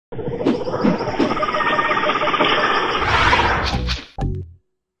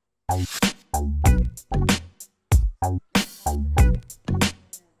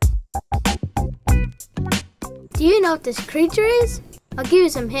know what this creature is? I'll give you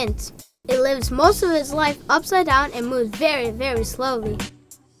some hints. It lives most of its life upside down and moves very, very slowly.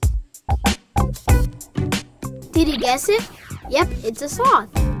 Did you guess it? Yep, it's a sloth.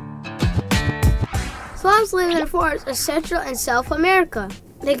 Sloths live in the forests of Central and South America.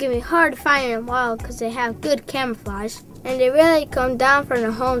 They can be hard to find in the wild because they have good camouflage, and they rarely come down from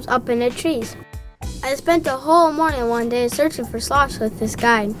their homes up in the trees. I spent the whole morning one day searching for sloths with this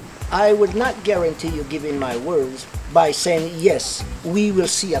guide. I would not guarantee you giving my words by saying, yes, we will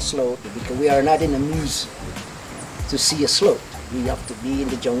see a sloth, because we are not in the mood to see a sloth. We have to be in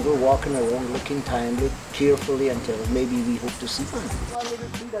the jungle, walking around, looking timely, carefully, until maybe we hope to see one. Want me to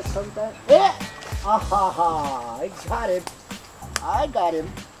see that sometime? Yeah! Ah ha ha! I got him. I got him.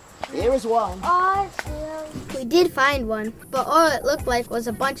 Here is one. Awesome. We did find one, but all it looked like was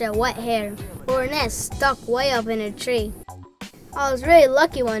a bunch of wet hair or a nest stuck way up in a tree. I was really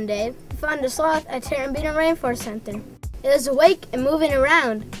lucky one day to find a sloth at Tarambina Rainforest Center. It was awake and moving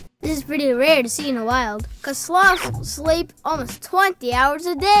around. This is pretty rare to see in the wild, because sloths sleep almost 20 hours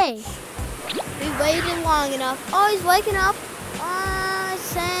a day. We waited long enough. Oh, he's waking up.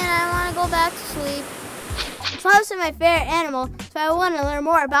 Saying I want to go back to sleep. Sloths are my favorite animal, so I want to learn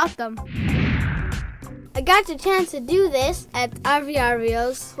more about them. I got the chance to do this at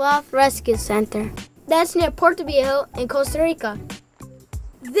Aviarios Sloth Rescue Center. That's near Puerto Viejo in Costa Rica.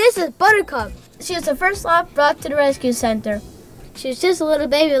 This is Buttercup. She was the first sloth brought to the rescue center. She was just a little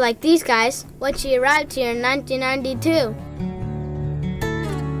baby like these guys when she arrived here in 1992.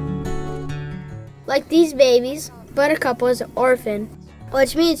 Like these babies, Buttercup was an orphan,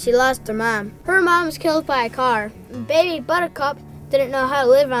 which means she lost her mom. Her mom was killed by a car. Baby Buttercup didn't know how to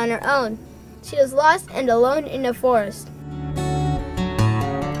live on her own. She was lost and alone in the forest.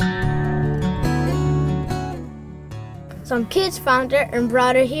 Some kids found her and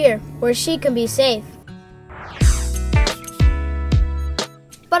brought her here, where she can be safe.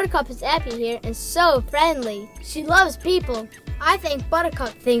 Buttercup is happy here and so friendly. She loves people. I think Buttercup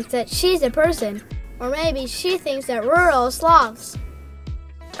thinks that she's a person, or maybe she thinks that we're all sloths.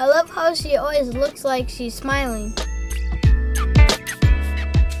 I love how she always looks like she's smiling.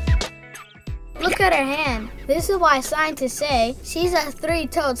 Look at her hand. This is why scientists say she's a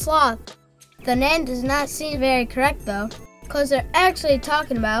three-toed sloth. The name does not seem very correct though, because they're actually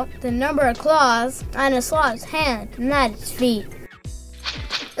talking about the number of claws on a sloth's hand, not its feet.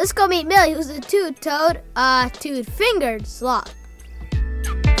 Let's go meet Millie, who's a two-toed, two-fingered sloth.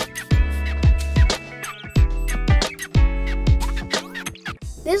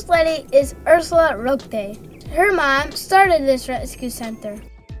 This lady is Ursula Roque. Her mom started this rescue center.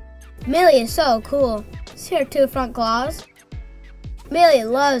 Millie is so cool. See her two front claws? Millie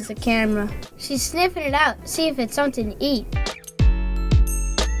loves the camera. She's sniffing it out to see if it's something to eat.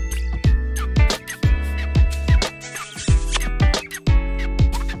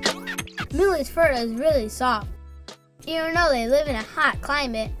 Millie's fur is really soft. Even though they live in a hot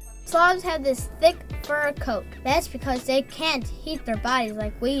climate, sloths have this thick fur coat. That's because they can't heat their bodies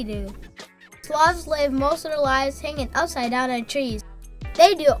like we do. Sloths live most of their lives hanging upside down on trees.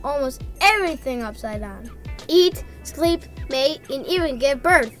 They do almost everything upside down. Eat, sleep, mate, and even give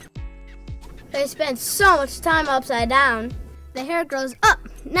birth. They spend so much time upside down, the hair grows up,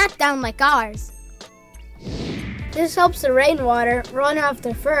 not down like ours. This helps the rainwater run off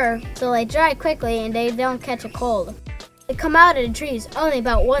their fur so they dry quickly and they don't catch a cold. They come out of the trees only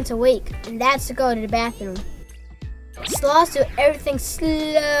about once a week, and that's to go to the bathroom. Sloths do everything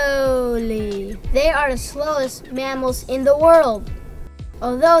slowly. They are the slowest mammals in the world.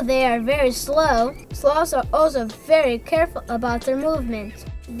 Although they are very slow, sloths are also very careful about their movements.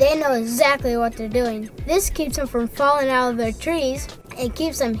 They know exactly what they're doing. This keeps them from falling out of their trees and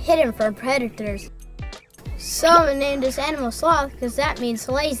keeps them hidden from predators. So we named this animal sloth because that means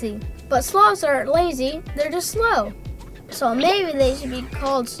lazy. But sloths aren't lazy, they're just slow. So maybe they should be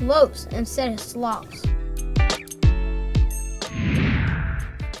called sloths instead of sloths.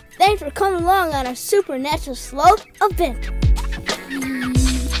 Thanks for coming along on our supernatural sloth adventure.